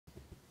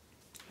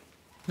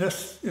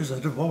This is a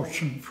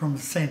devotion from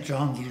St.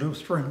 John's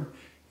Lutheran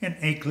in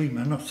Akeley,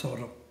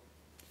 Minnesota.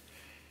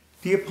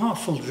 The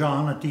Apostle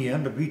John, at the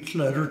end of each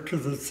letter to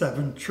the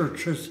 7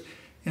 churches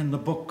in the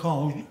book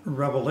called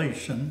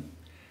Revelation,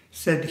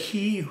 said,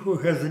 "He who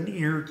has an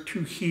ear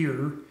to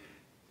hear,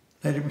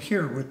 let him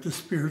hear what the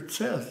Spirit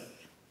says."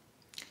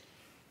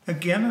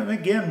 Again and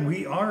again,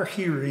 we are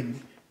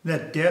hearing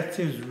that death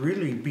is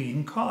really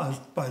being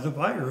caused by the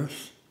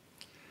virus.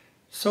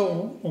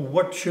 So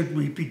what should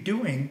we be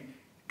doing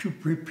to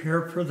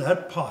prepare for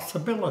that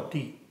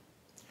possibility?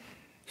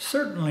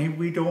 Certainly,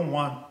 we don't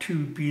want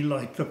to be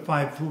like the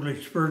 5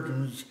 foolish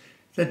virgins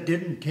that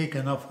didn't take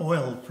enough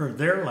oil for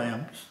their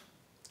lamps.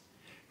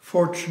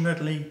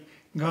 Fortunately,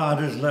 God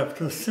has left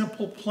a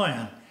simple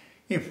plan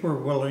if we're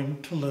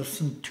willing to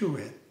listen to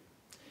it.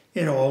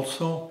 It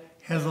also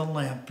has a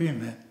lamp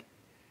in it.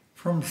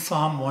 From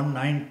Psalm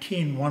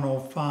 119,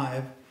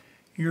 105,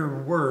 "Your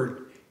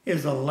word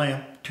is a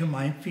lamp to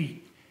my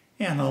feet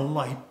and a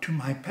light to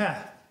my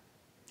path."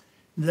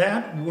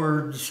 That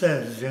word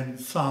says in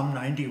Psalm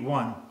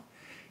 91,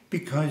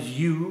 "Because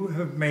you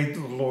have made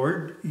the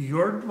Lord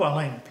your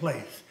dwelling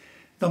place,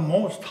 the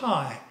Most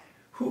High,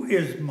 who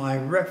is my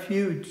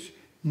refuge,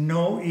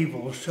 no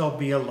evil shall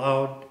be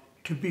allowed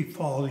to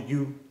befall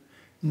you,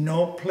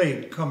 no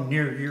plague come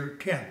near your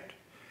tent.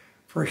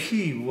 For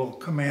he will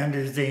command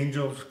his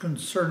angels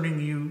concerning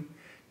you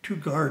to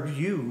guard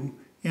you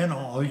in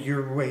all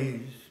your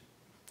ways."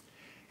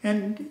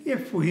 And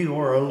if we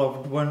or a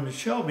loved one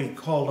shall be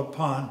called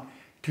upon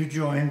to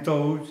join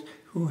those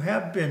who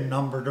have been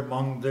numbered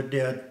among the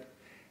dead,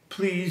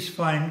 please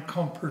find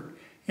comfort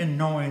in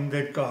knowing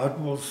that God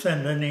will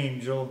send an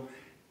angel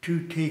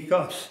to take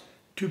us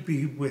to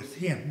be with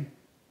him.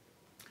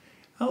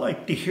 I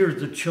like to hear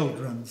the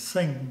children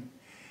sing,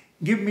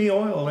 "Give me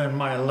oil in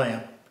my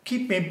lamp,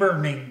 keep me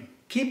burning,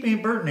 keep me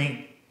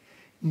burning.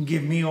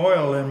 Give me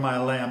oil in my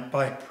lamp,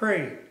 I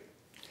pray.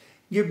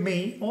 Give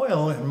me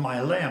oil in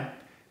my lamp,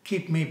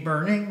 keep me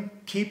burning,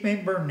 keep me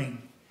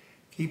burning.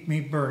 Keep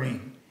me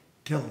burning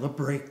till the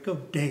break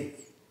of day."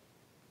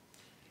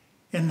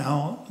 And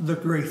now the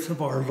grace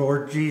of our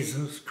Lord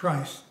Jesus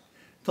Christ,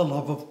 the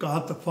love of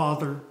God the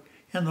Father,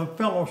 and the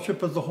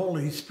fellowship of the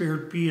Holy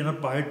Spirit be and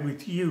abide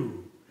with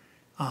you.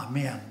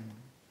 Amen.